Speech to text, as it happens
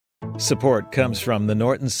Support comes from the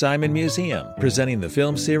Norton Simon Museum, presenting the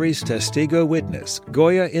film series Testigo Witness,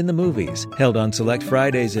 Goya in the Movies. Held on select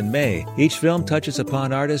Fridays in May, each film touches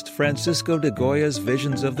upon artist Francisco de Goya's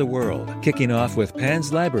visions of the world, kicking off with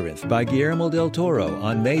Pan's Labyrinth by Guillermo del Toro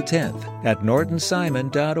on May 10th at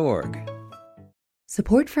nortonsimon.org.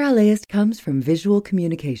 Support for LAist comes from Visual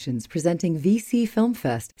Communications, presenting VC Film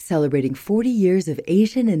Fest, celebrating 40 years of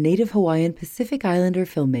Asian and Native Hawaiian Pacific Islander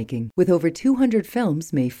filmmaking, with over 200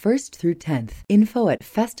 films May 1st through 10th. Info at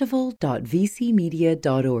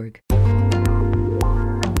festival.vcmedia.org.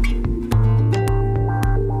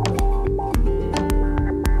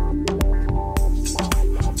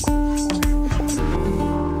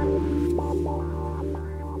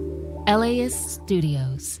 LAist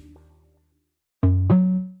Studios.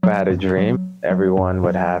 I had a dream. Everyone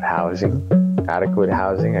would have housing, adequate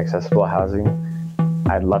housing, accessible housing.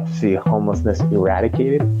 I'd love to see homelessness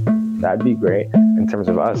eradicated. That'd be great. In terms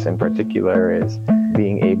of us in particular, is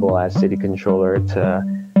being able as city controller to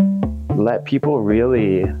let people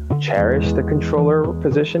really cherish the controller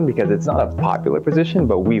position, because it's not a popular position,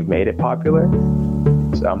 but we've made it popular.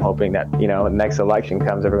 So I'm hoping that, the next election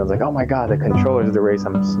comes, everyone's like, oh my God, the controller is the race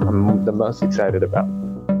I'm the most excited about.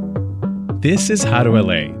 This is How to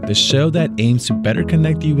LA, the show that aims to better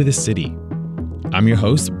connect you with the city. I'm your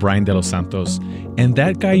host, Brian De Los Santos, and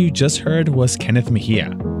that guy you just heard was Kenneth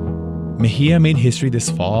Mejia. Mejia made history this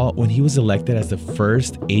fall when he was elected as the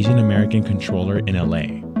first Asian American controller in LA,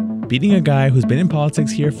 beating a guy who's been in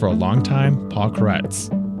politics here for a long time, Paul Koretz.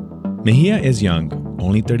 Mejia is young,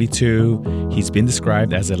 only 32. He's been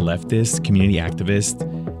described as a leftist community activist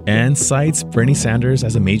and cites Bernie Sanders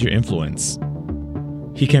as a major influence.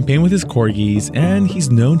 He campaigned with his corgis, and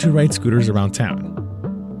he's known to ride scooters around town.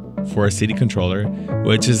 For a city controller,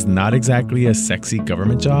 which is not exactly a sexy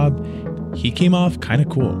government job, he came off kind of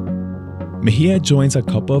cool. Mejia joins a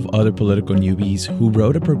couple of other political newbies who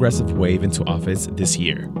rode a progressive wave into office this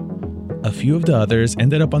year. A few of the others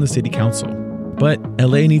ended up on the city council, but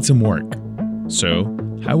LA needs some work. So,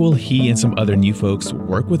 how will he and some other new folks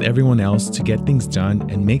work with everyone else to get things done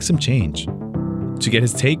and make some change? To get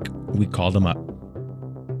his take, we called him up.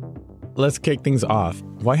 Let's kick things off.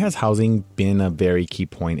 Why has housing been a very key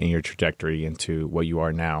point in your trajectory into what you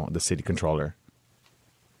are now, the city controller?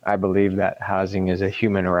 I believe that housing is a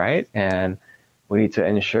human right, and we need to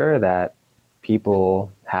ensure that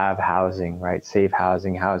people have housing, right? Safe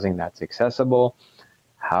housing, housing that's accessible,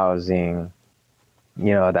 housing,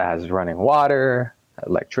 that has running water,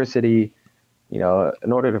 electricity,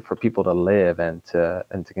 in order for people to live and to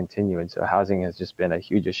continue. And so housing has just been a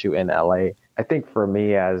huge issue in LA. I think for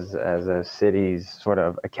me as a city's sort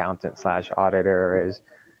of accountant / auditor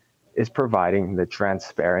is providing the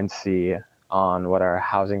transparency on what our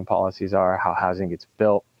housing policies are, how housing gets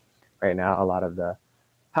built. Right now, a lot of the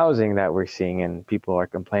housing that we're seeing and people are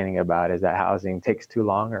complaining about is that housing takes too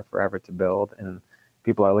long or forever to build, and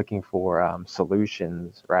people are looking for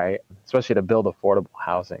solutions, right? Especially to build affordable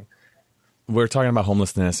housing. We're talking about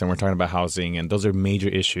homelessness and we're talking about housing, and those are major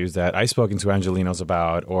issues that I've spoken to Angelinos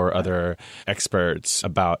about or other experts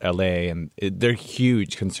about LA, and they're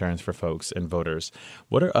huge concerns for folks and voters.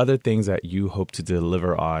 What are other things that you hope to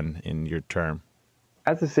deliver on in your term?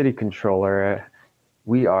 As a city controller,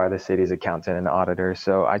 we are the city's accountant and auditor,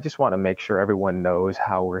 so I just want to make sure everyone knows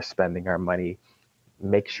how we're spending our money,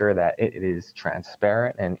 make sure that it is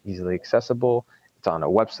transparent and easily accessible. It's on a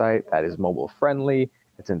website that is mobile friendly.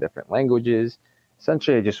 It's in different languages.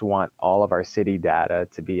 Essentially, I just want all of our city data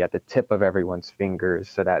to be at the tip of everyone's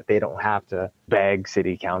fingers so that they don't have to beg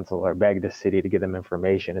city council or beg the city to give them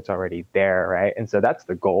information. It's already there, right? And so that's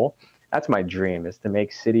the goal. That's my dream, is to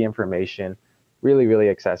make city information really, really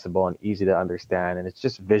accessible and easy to understand. And it's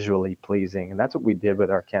just visually pleasing. And that's what we did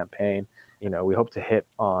with our campaign. We hope to hit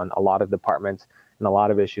on a lot of departments and a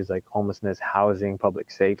lot of issues like homelessness, housing,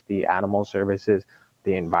 public safety, animal services,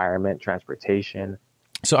 the environment, transportation.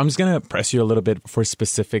 So I'm just going to press you a little bit for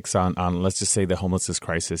specifics on let's just say, the homelessness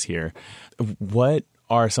crisis here. What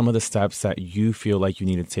are some of the steps that you feel like you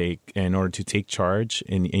need to take in order to take charge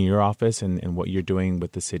in your office and what you're doing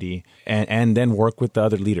with the city, and then work with the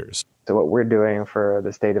other leaders? So what we're doing for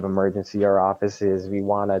the state of emergency, our office, is we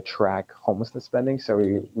want to track homelessness spending. So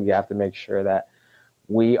we have to make sure that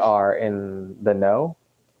we are in the know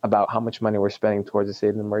about how much money we're spending towards the state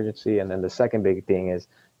of emergency. And then the second big thing is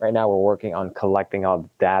right now we're working on collecting all the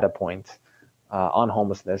data points on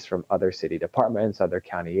homelessness from other city departments, other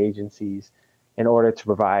county agencies, in order to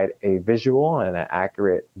provide a visual and an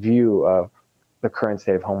accurate view of the current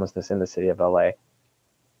state of homelessness in the city of LA.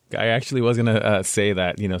 I actually was going to say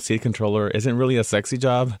that, city controller isn't really a sexy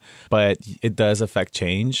job, but it does affect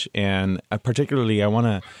change. And particularly, I want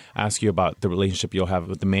to ask you about the relationship you'll have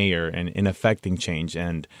with the mayor and in affecting change.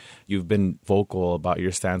 And you've been vocal about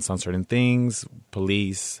your stance on certain things,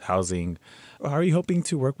 police, housing. How are you hoping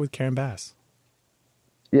to work with Karen Bass?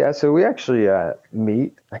 Yeah, so we actually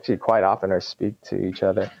meet quite often or speak to each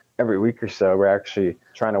other every week or so. We're actually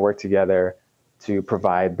trying to work together to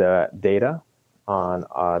provide the data on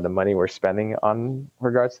the money we're spending on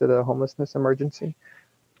regards to the homelessness emergency.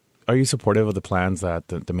 Are you supportive of the plans that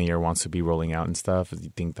the mayor wants to be rolling out and stuff? Do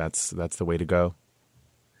you think that's the way to go?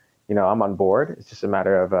 I'm on board. It's just a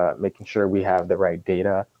matter of making sure we have the right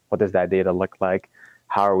data. What does that data look like?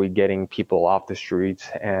 How are we getting people off the streets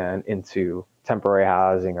and into temporary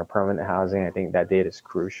housing or permanent housing? I think that data is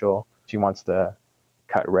crucial. She wants to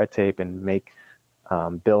cut red tape and make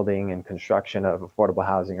building and construction of affordable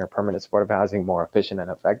housing or permanent supportive housing more efficient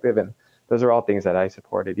and effective. And those are all things that I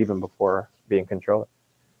supported even before being controller.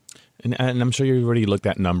 And I'm sure you've already looked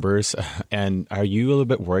at numbers. And are you a little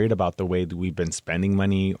bit worried about the way that we've been spending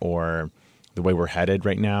money or the way we're headed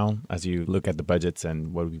right now as you look at the budgets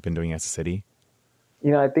and what we've been doing as a city?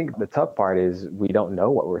 I think the tough part is we don't know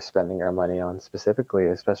what we're spending our money on specifically,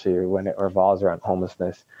 especially when it revolves around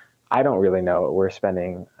homelessness. I don't really know what we're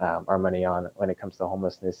spending our money on when it comes to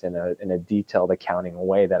homelessness in a detailed accounting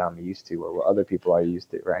way that I'm used to or what other people are used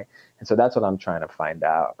to, right? And so that's what I'm trying to find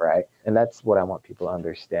out, right? And that's what I want people to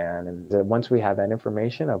understand. And once we have that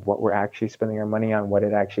information of what we're actually spending our money on, what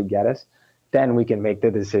it actually get us, then we can make the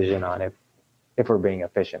decision on if we're being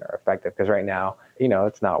efficient or effective. Because right now,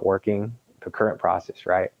 it's not working, the current process,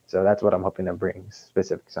 right? So that's what I'm hoping to bring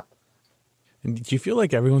specifics on. And do you feel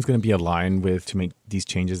like everyone's going to be aligned to make these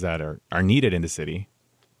changes that are needed in the city?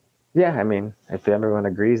 Yeah, I mean, if everyone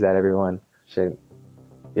agrees that everyone should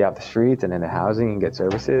be off the streets and into housing and get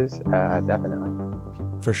services, definitely.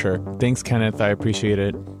 For sure. Thanks, Kenneth. I appreciate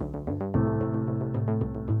it.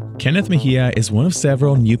 Kenneth Mejia is one of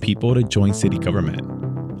several new people to join city government.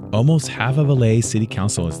 Almost half of LA City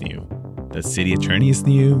Council is new. The city attorney is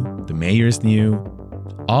new. The mayor is new.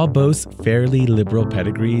 All boast fairly liberal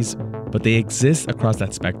pedigrees, but they exist across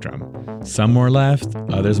that spectrum. Some more left,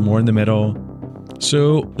 others more in the middle.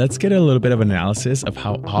 So let's get a little bit of analysis of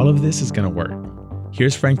how all of this is going to work.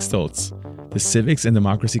 Here's Frank Stoltze, the Civics and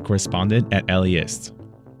Democracy Correspondent at LAist.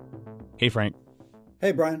 Hey, Frank.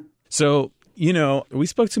 Hey, Brian. So, we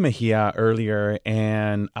spoke to Mejia earlier,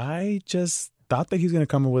 and I just thought that he was going to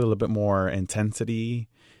come up with a little bit more intensity,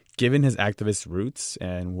 given his activist roots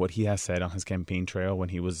and what he has said on his campaign trail when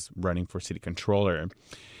he was running for city controller.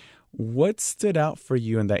 What stood out for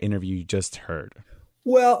you in that interview you just heard?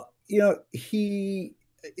 Well, he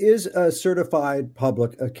is a certified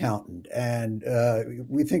public accountant, and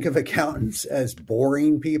we think of accountants as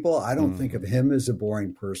boring people. I don't think of him as a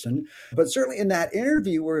boring person. But certainly in that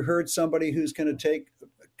interview, we heard somebody who's going to take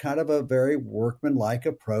kind of a very workmanlike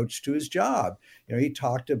approach to his job. He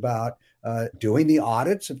talked about doing the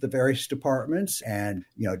audits of the various departments and,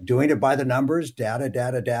 doing it by the numbers,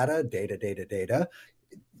 data.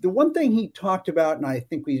 The one thing he talked about, and I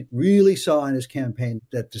think we really saw in his campaign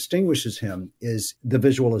that distinguishes him, is the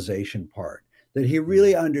visualization part, that he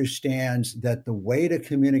really understands that the way to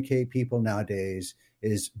communicate people nowadays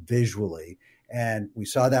is visually. And we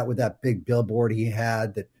saw that with that big billboard he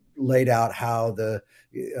had that laid out how the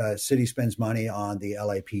city spends money on the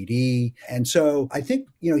LAPD. And so I think,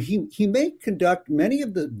 he may conduct many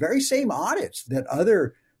of the very same audits that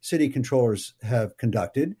other city controllers have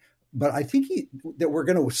conducted, but I think that we're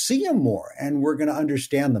going to see them more and we're going to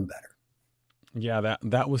understand them better. Yeah,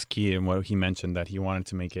 that was key in what he mentioned, that he wanted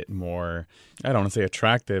to make it more, I don't want to say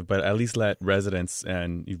attractive, but at least let residents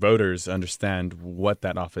and voters understand what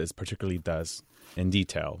that office particularly does in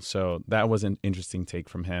detail. So that was an interesting take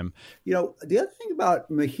from him. The other thing about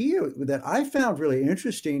Mejia that I found really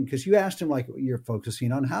interesting, because you asked him, you're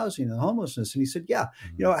focusing on housing and homelessness. And he said,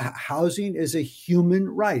 housing is a human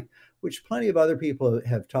right, which plenty of other people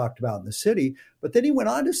have talked about in the city. But then he went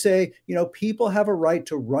on to say, people have a right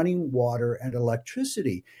to running water and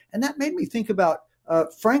electricity. And that made me think about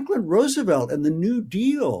Franklin Roosevelt and the New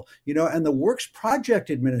Deal, and the Works Project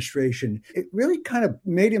Administration. It really kind of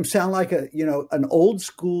made him sound like an old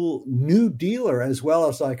school New Dealer as well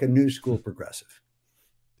as like a new school progressive.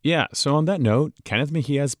 Yeah. So on that note, Kenneth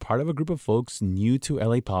Mejia is part of a group of folks new to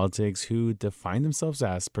LA politics who define themselves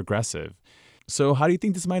as progressive. So how do you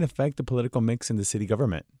think this might affect the political mix in the city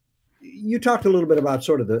government? You talked a little bit about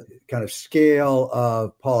sort of the kind of scale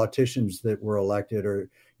of politicians that were elected, or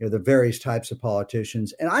the various types of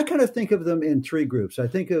politicians. And I kind of think of them in three groups. I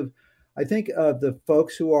think of I think of the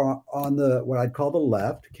folks who are on what I'd call the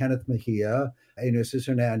left, Kenneth Mejia, Eunices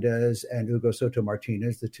Hernandez, and Hugo Soto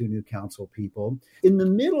Martinez, the two new council people. In the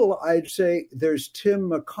middle, I'd say there's Tim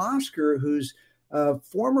McCosker, who's a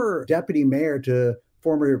former deputy mayor to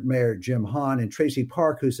former Mayor Jim Hahn, and Tracy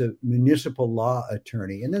Park, who's a municipal law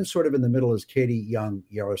attorney. And then sort of in the middle is Katie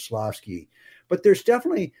Young-Yaroslavsky. But there's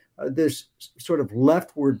definitely this sort of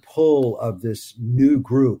leftward pull of this new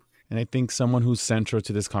group. And I think someone who's central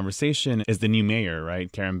to this conversation is the new mayor, right,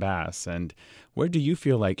 Karen Bass. And where do you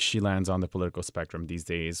feel like she lands on the political spectrum these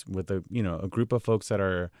days with a group of folks that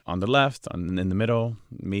are on the left, in the middle?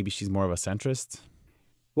 Maybe she's more of a centrist.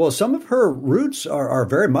 Well, some of her roots are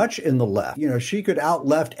very much in the left. She could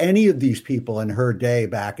out-left any of these people in her day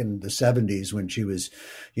back in the 70s when she was,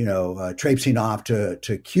 traipsing off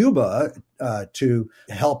to Cuba to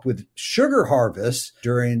help with sugar harvests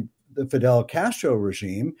during the Fidel Castro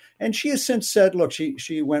regime. And she has since said, look,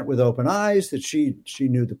 she went with open eyes, that she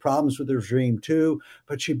knew the problems with the regime too,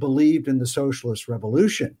 but she believed in the socialist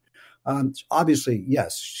revolution. Obviously,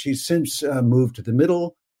 yes, she's since moved to the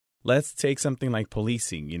middle. Let's take something like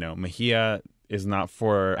policing. Mejia is not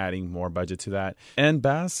for adding more budget to that. And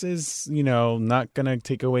Bass is, not going to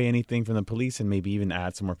take away anything from the police and maybe even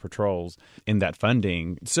add some more patrols in that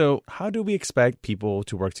funding. So how do we expect people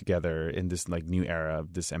to work together in this new era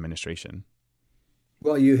of this administration?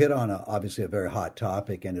 Well, you hit on obviously a very hot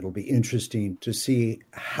topic, and it'll be interesting to see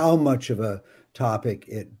how much of a topic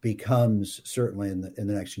it becomes certainly in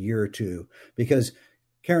the next year or two, because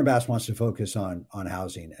Karen Bass wants to focus on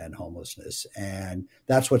housing and homelessness, and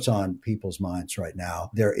that's what's on people's minds right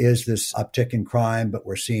now. There is this uptick in crime, but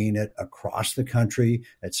we're seeing it across the country.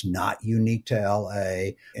 It's not unique to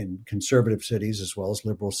LA, in conservative cities as well as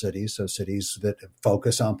liberal cities, so cities that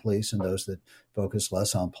focus on police and those that focus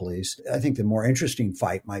less on police. I think the more interesting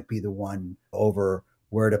fight might be the one over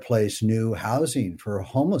where to place new housing for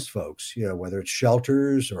homeless folks, whether it's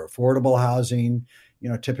shelters or affordable housing.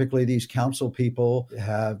 Typically these council people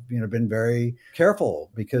have, been very careful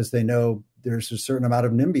because they know there's a certain amount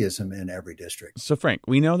of NIMBYism in every district. So, Frank,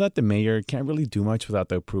 we know that the mayor can't really do much without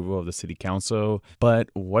the approval of the city council. But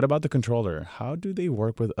what about the controller? How do they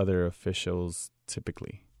work with other officials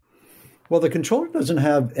typically? Well, the controller doesn't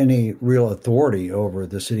have any real authority over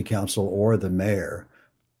the city council or the mayor,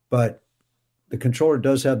 but the controller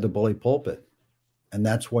does have the bully pulpit. And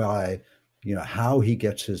that's why how he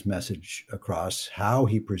gets his message across, how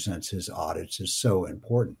he presents his audits is so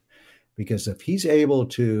important. Because if he's able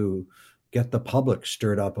to get the public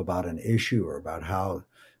stirred up about an issue or about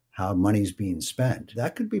how money's being spent,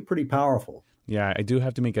 that could be pretty powerful. Yeah, I do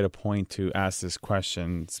have to make it a point to ask this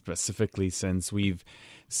question specifically since we've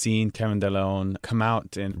seen Kevin De Leon come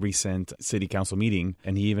out in recent city council meeting,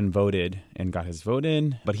 and he even voted and got his vote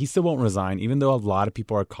in, but he still won't resign, even though a lot of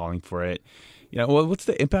people are calling for it. What's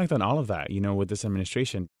the impact on all of that, with this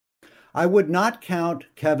administration? I would not count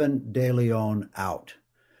Kevin De Leon out.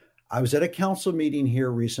 I was at a council meeting here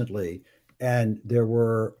recently, and there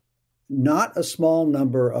were not a small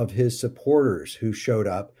number of his supporters who showed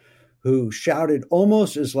up, who shouted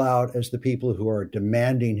almost as loud as the people who are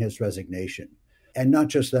demanding his resignation. And not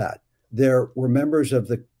just that, there were members of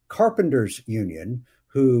the Carpenters Union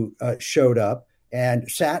who showed up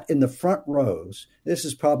and sat in the front rows. This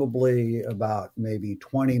is probably about maybe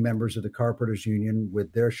 20 members of the Carpenters Union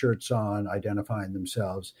with their shirts on, identifying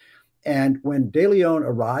themselves. And when De Leon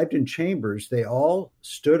arrived in chambers, they all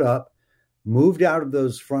stood up, moved out of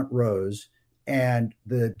those front rows, and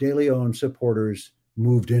the De Leon supporters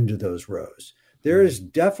moved into those rows. There is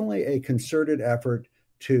definitely a concerted effort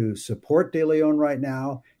to support De Leon right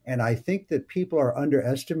now. And I think that people are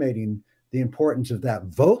underestimating the importance of that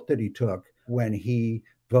vote that he took when he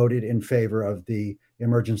voted in favor of the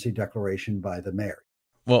emergency declaration by the mayor.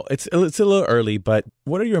 Well, it's a little early, but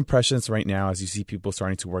what are your impressions right now as you see people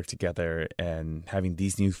starting to work together and having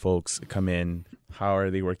these new folks come in? How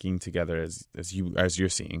are they working together as you're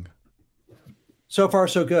seeing? So far,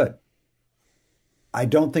 so good. I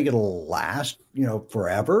don't think it'll last,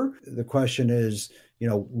 forever. The question is,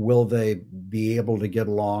 will they be able to get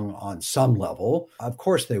along on some level? Of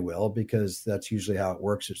course they will, because that's usually how it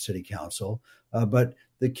works at city council. But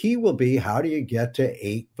the key will be, how do you get to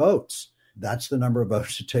 8 votes? That's the number of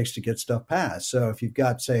votes it takes to get stuff passed. So if you've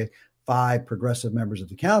got, say, 5 progressive members of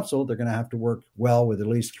the council, they're going to have to work well with at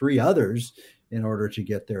least 3 others in order to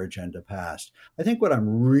get their agenda passed. I think what I'm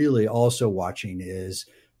really also watching is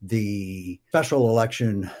the special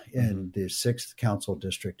election in the 6th council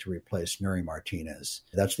district to replace Nuri Martinez.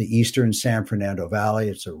 That's the eastern San Fernando Valley.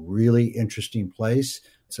 It's a really interesting place.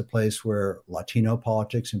 It's a place where Latino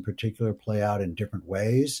politics in particular play out in different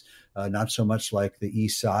ways, not so much like the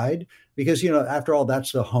East Side, because, after all,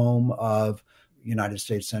 that's the home of United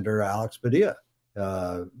States Senator Alex Padilla,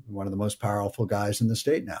 one of the most powerful guys in the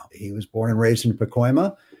state now. He was born and raised in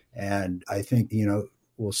Pacoima, and I think,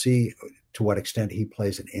 we'll see to what extent he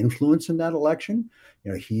plays an influence in that election.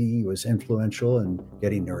 He was influential in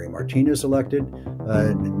getting Nuri Martinez elected.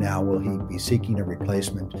 Now will he be seeking a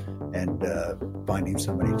replacement and finding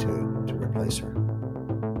somebody to replace her?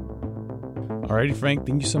 All righty, Frank,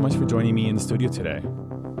 thank you so much for joining me in the studio today.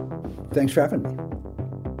 Thanks for having me.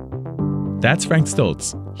 That's Frank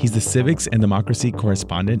Stoltze. He's the Civics and Democracy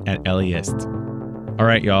Correspondent at LAist. All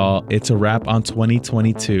right, y'all, it's a wrap on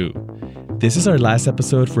 2022. This is our last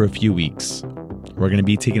episode for a few weeks. We're going to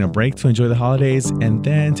be taking a break to enjoy the holidays and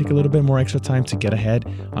then take a little bit more extra time to get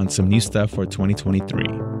ahead on some new stuff for 2023.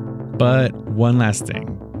 But one last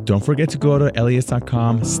thing. Don't forget to go to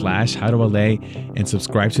laist.com/howtola and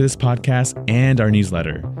subscribe to this podcast and our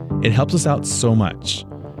newsletter. It helps us out so much.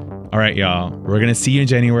 All right, y'all. We're going to see you in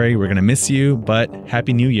January. We're going to miss you, but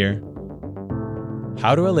Happy New Year.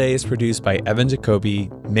 How to LA is produced by Evan Jacoby,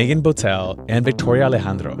 Megan Botel, and Victoria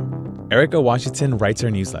Alejandro. Erica Washington writes our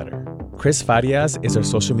newsletter. Chris Farias is our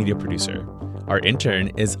social media producer. Our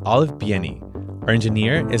intern is Olive Bieni. Our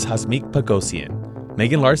engineer is Hasmik Pagosian.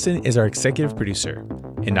 Megan Larson is our executive producer.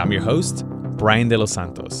 And I'm your host, Brian De Los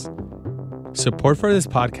Santos. Support for this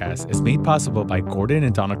podcast is made possible by Gordon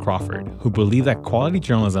and Donna Crawford, who believe that quality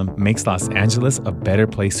journalism makes Los Angeles a better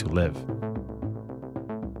place to live.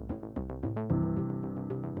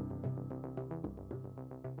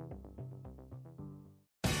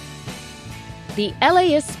 The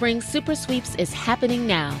LAist Spring Super Sweeps is happening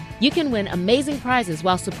now. You can win amazing prizes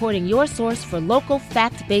while supporting your source for local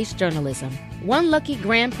fact-based journalism. One lucky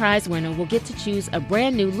grand prize winner will get to choose a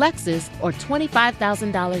brand new Lexus or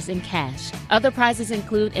 $25,000 in cash. Other prizes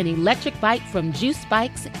include an electric bike from Juice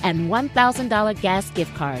Bikes and $1,000 gas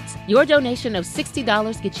gift cards. Your donation of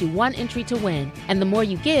 $60 gets you one entry to win, and the more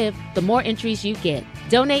you give, the more entries you get.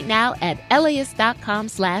 Donate now at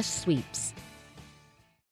LAist.com/sweeps.